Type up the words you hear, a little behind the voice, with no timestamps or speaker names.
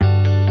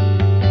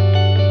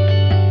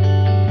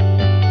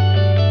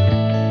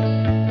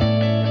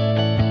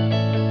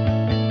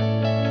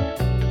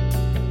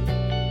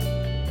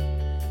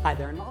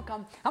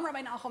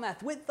Rabbi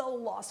Nachumeth with the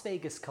Las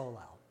Vegas Kollel.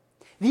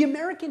 The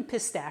American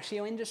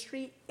pistachio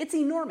industry, it's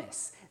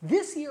enormous.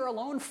 This year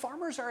alone,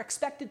 farmers are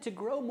expected to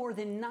grow more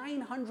than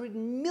 900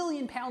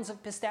 million pounds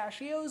of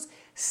pistachios.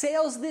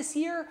 Sales this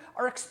year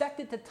are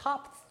expected to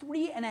top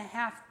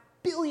 $3.5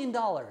 billion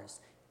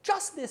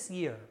just this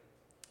year.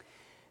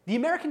 The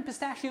American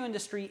pistachio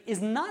industry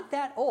is not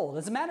that old.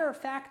 As a matter of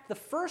fact, the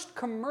first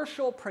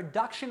commercial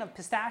production of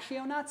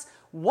pistachio nuts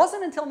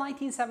wasn't until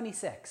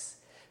 1976.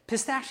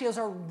 Pistachios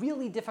are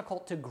really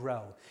difficult to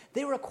grow.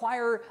 They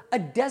require a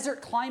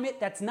desert climate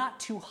that's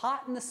not too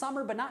hot in the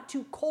summer but not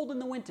too cold in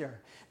the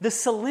winter. The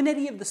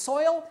salinity of the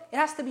soil, it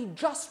has to be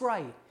just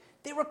right.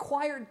 They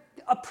require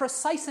a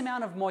precise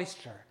amount of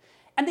moisture.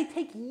 And they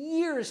take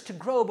years to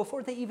grow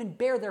before they even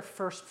bear their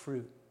first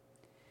fruit.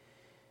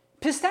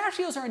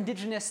 Pistachios are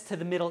indigenous to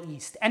the Middle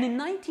East, and in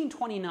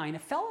 1929, a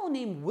fellow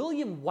named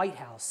William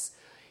Whitehouse,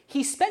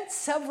 he spent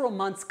several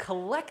months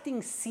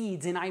collecting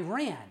seeds in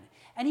Iran,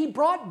 and he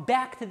brought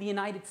back to the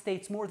United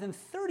States more than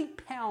 30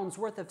 pounds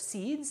worth of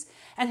seeds,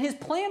 and his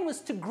plan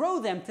was to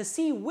grow them to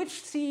see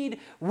which seed,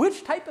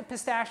 which type of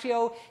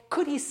pistachio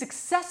could he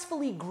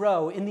successfully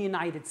grow in the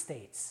United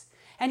States.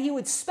 And he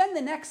would spend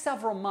the next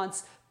several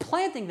months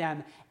planting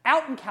them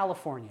out in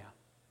California.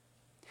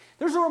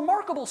 There's a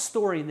remarkable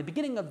story in the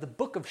beginning of the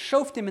book of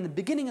Shoftim, in the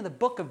beginning of the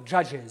book of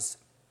Judges.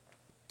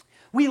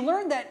 We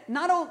learn that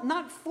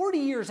not 40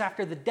 years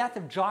after the death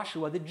of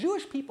Joshua, the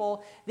Jewish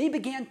people, they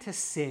began to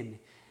sin,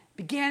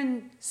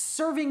 began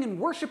serving and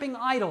worshiping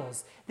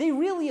idols. They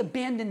really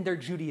abandoned their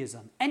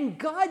Judaism. And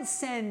God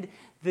sent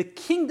the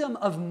kingdom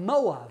of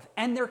Moab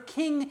and their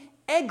king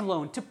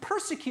Eglon to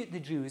persecute the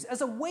Jews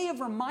as a way of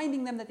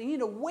reminding them that they need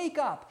to wake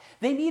up.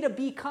 They need to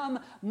become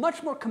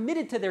much more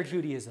committed to their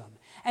Judaism.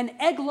 And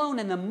Eglon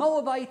and the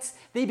Moabites,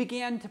 they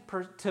began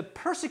to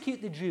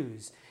persecute the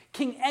Jews.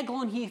 King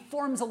Eglon, he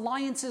forms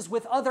alliances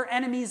with other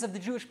enemies of the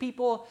Jewish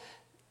people,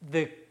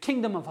 the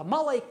kingdom of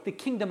Amalek, the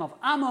kingdom of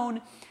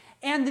Ammon,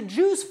 and the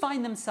Jews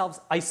find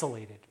themselves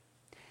isolated.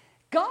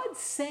 God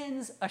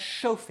sends a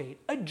shofet,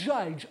 a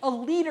judge, a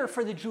leader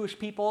for the Jewish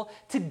people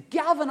to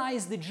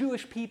galvanize the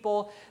Jewish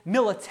people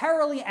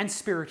militarily and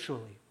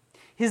spiritually.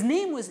 His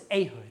name was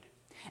Ehud.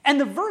 And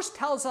the verse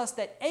tells us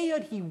that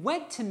Ehud, he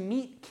went to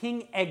meet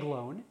King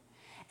Eglon,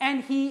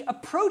 and he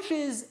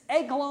approaches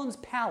Eglon's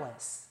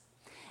palace.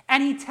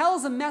 And he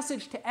tells a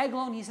message to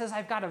Eglon. He says,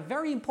 I've got a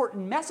very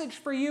important message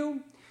for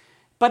you,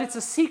 but it's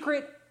a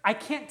secret. I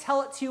can't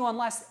tell it to you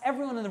unless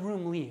everyone in the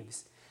room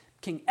leaves.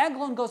 King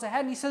Eglon goes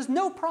ahead and he says,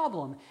 no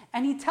problem.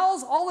 And he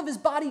tells all of his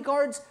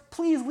bodyguards,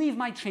 please leave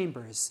my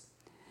chambers.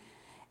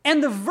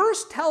 And the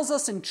verse tells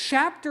us in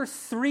chapter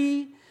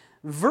 3,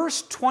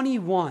 verse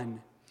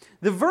 21,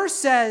 the verse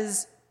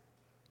says,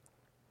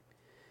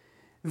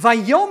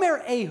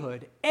 Vayomer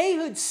Ehud.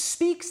 Ehud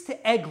speaks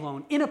to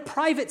Eglon in a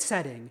private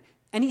setting.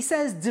 And he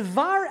says,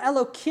 Devar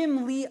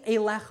Elokim li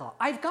elecha.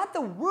 I've got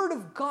the word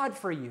of God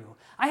for you.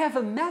 I have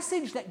a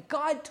message that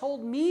God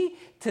told me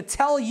to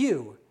tell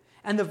you.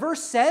 And the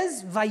verse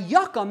says,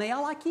 Vayakam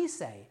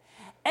me'alakise.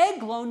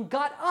 Eglon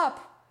got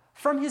up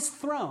from his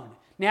throne.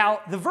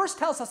 Now, the verse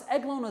tells us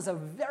Eglon was a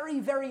very,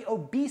 very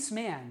obese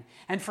man.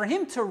 And for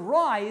him to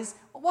rise,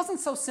 it wasn't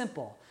so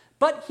simple.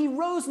 But he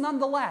rose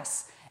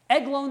nonetheless.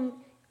 Eglon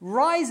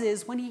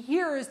rises when he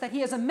hears that he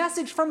has a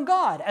message from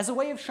God as a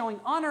way of showing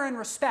honor and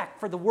respect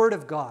for the word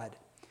of God.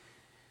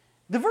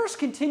 The verse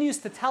continues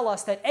to tell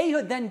us that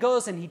Ehud then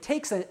goes and he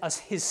takes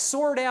his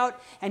sword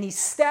out and he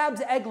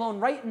stabs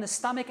Eglon right in the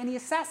stomach and he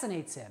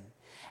assassinates him.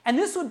 And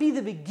this would be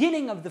the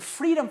beginning of the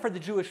freedom for the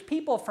Jewish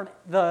people from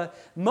the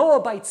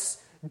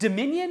Moabites'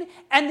 dominion,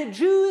 and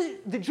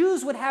the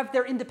Jews would have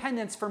their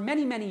independence for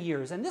many, many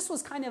years. And this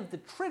was kind of the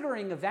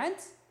triggering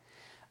event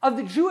of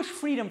the Jewish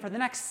freedom for the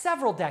next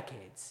several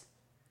decades.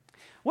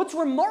 What's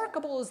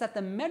remarkable is that the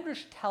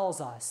Medrash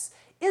tells us,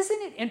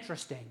 isn't it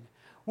interesting,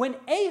 when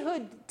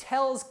Ehud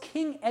tells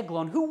King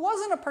Eglon, who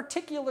wasn't a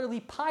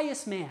particularly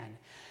pious man,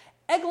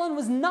 Eglon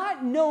was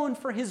not known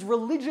for his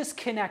religious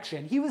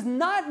connection. He was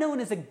not known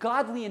as a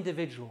godly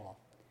individual.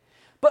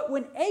 But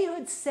when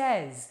Ehud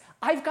says,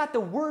 I've got the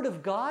word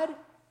of God,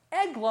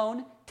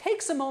 Eglon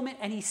takes a moment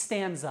and he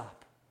stands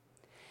up.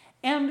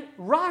 And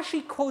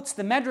Rashi quotes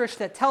the Medrash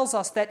that tells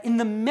us that in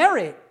the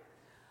merit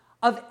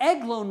of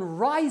Eglon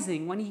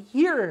rising when he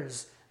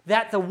hears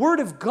that the word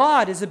of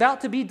God is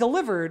about to be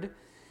delivered,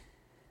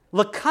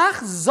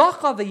 L'kach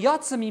zacha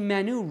v'yatza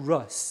mimenu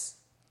Rus.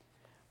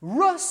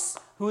 Rus,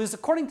 who is,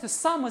 according to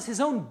some, was his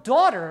own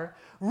daughter,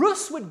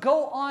 Rus would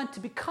go on to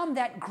become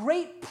that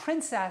great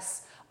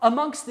princess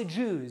amongst the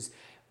Jews.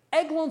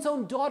 Eglon's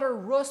own daughter,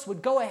 Rus,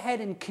 would go ahead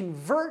and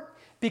convert,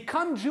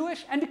 become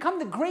Jewish, and become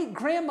the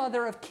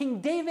great-grandmother of King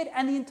David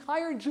and the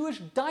entire Jewish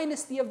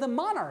dynasty of the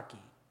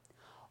monarchy.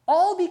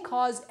 All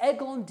because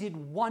Eglon did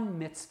one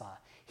mitzvah.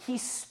 He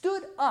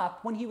stood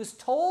up when he was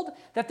told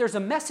that there's a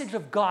message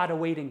of God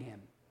awaiting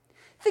him.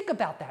 Think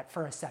about that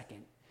for a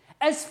second.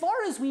 As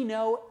far as we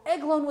know,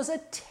 Eglon was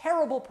a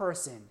terrible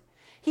person.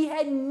 He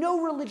had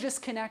no religious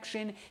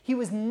connection. He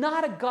was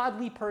not a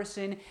godly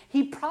person.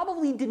 He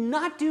probably did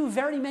not do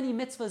very many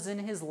mitzvahs in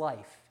his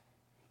life.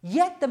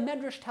 Yet the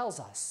Medrash tells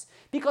us,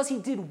 because he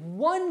did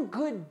one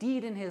good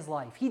deed in his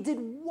life, he did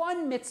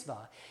one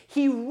mitzvah,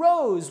 he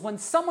rose when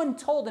someone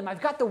told him,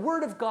 I've got the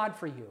word of God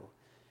for you.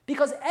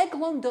 Because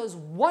Eglon does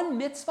one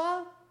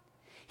mitzvah,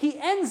 he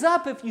ends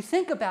up, if you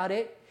think about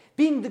it,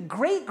 being the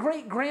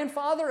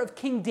great-great-grandfather of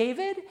King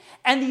David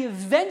and the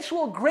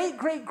eventual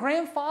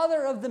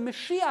great-great-grandfather of the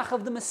Mashiach,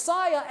 of the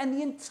Messiah, and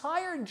the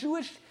entire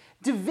Jewish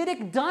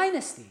Davidic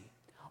dynasty.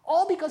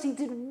 All because he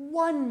did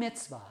one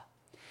mitzvah.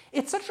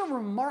 It's such a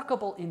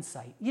remarkable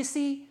insight. You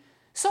see,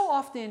 so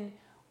often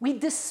we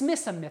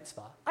dismiss a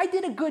mitzvah. I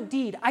did a good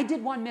deed. I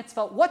did one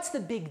mitzvah. What's the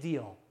big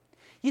deal?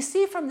 You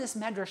see from this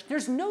medrash,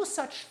 there's no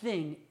such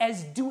thing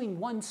as doing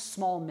one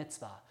small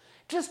mitzvah.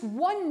 Just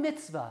one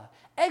mitzvah.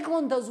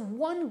 Eglon does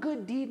one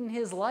good deed in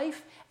his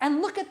life,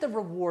 and look at the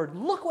reward.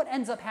 Look what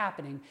ends up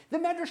happening. The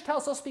medrash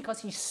tells us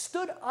because he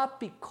stood up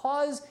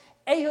because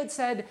Ehud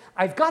said,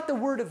 I've got the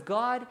word of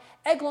God.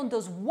 Eglon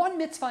does one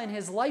mitzvah in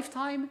his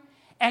lifetime,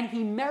 and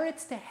he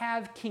merits to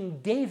have King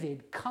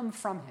David come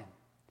from him.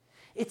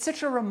 It's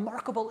such a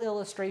remarkable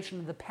illustration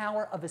of the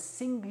power of a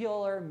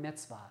singular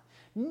mitzvah.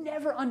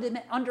 Never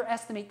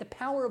underestimate the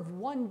power of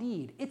one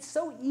deed. It's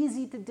so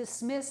easy to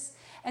dismiss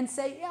and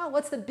say, yeah,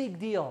 what's the big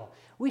deal?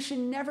 We should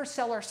never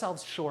sell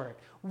ourselves short.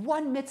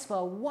 One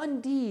mitzvah,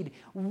 one deed,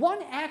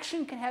 one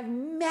action can have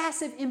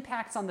massive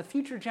impacts on the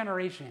future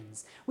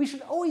generations. We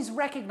should always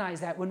recognize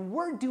that when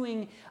we're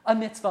doing a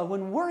mitzvah,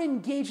 when we're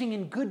engaging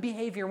in good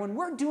behavior, when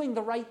we're doing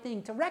the right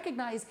thing, to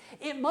recognize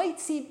it might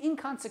seem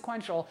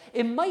inconsequential,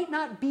 it might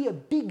not be a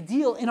big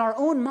deal in our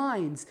own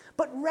minds,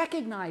 but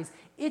recognize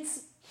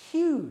it's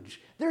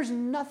huge. There's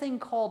nothing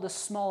called a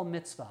small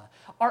mitzvah.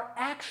 Our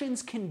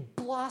actions can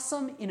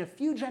blossom in a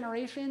few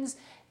generations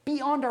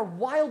beyond our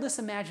wildest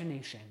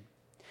imagination.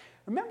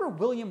 Remember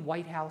William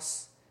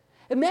Whitehouse?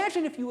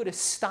 Imagine if you would have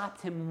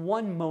stopped him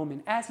one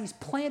moment as he's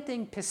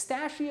planting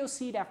pistachio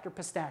seed after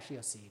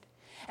pistachio seed.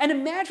 And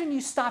imagine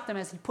you stopped him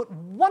as he put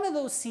one of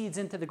those seeds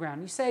into the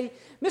ground. You say,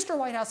 Mr.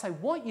 Whitehouse, I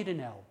want you to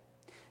know,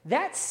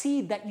 that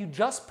seed that you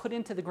just put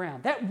into the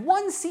ground, that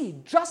one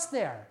seed just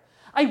there,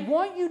 I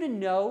want you to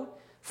know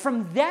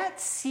from that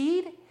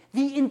seed,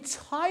 the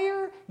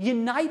entire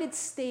United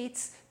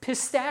States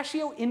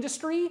pistachio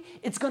industry,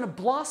 it's going to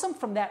blossom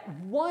from that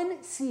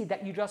one seed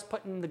that you just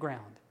put in the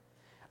ground.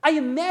 I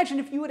imagine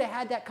if you would have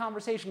had that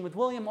conversation with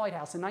William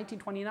Whitehouse in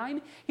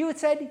 1929, he would have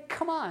said,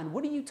 come on,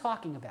 what are you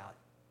talking about?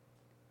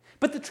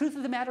 But the truth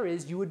of the matter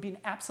is, you would be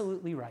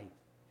absolutely right.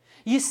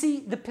 You see,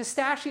 the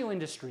pistachio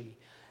industry,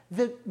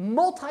 the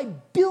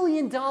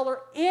multi-billion-dollar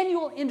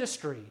annual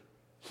industry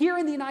here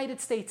in the United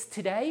States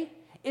today,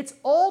 it's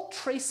all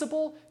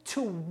traceable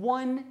to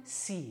one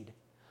seed.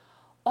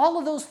 All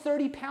of those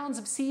 30 pounds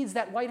of seeds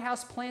that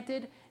Whitehouse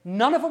planted,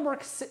 none of them were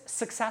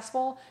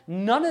successful,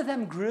 none of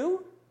them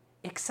grew,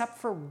 except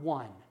for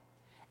one.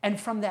 And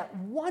from that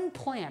one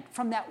plant,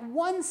 from that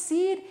one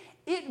seed,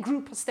 it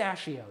grew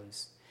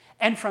pistachios.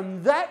 And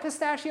from that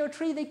pistachio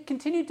tree, they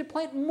continued to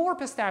plant more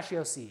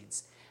pistachio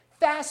seeds.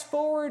 Fast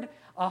forward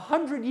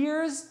 100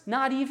 years,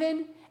 not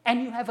even,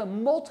 and you have a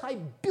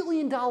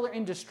multi-billion-dollar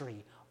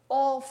industry,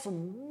 all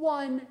from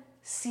one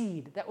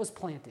seed that was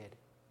planted.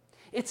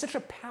 It's such a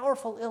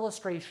powerful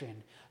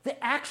illustration.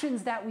 The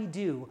actions that we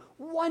do,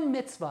 one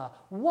mitzvah,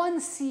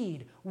 one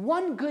seed,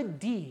 one good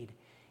deed,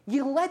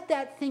 you let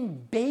that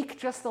thing bake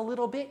just a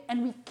little bit,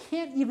 and we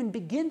can't even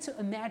begin to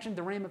imagine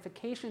the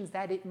ramifications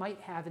that it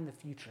might have in the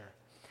future.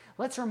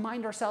 Let's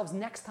remind ourselves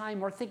next time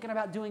we're thinking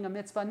about doing a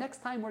mitzvah,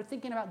 next time we're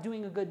thinking about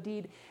doing a good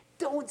deed,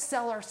 don't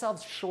sell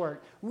ourselves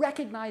short.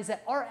 Recognize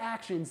that our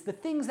actions, the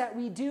things that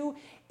we do,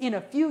 in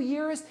a few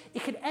years,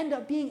 it could end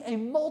up being a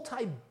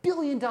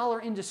multi-billion-dollar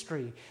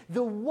industry.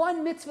 The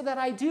one mitzvah that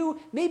I do,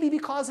 maybe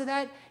because of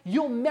that,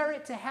 you'll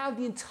merit to have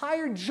the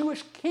entire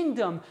Jewish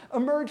kingdom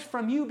emerge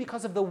from you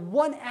because of the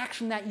one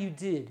action that you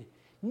did.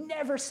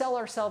 Never sell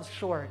ourselves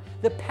short.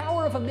 The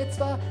power of a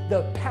mitzvah,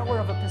 the power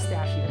of a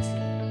pistachio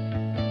seed.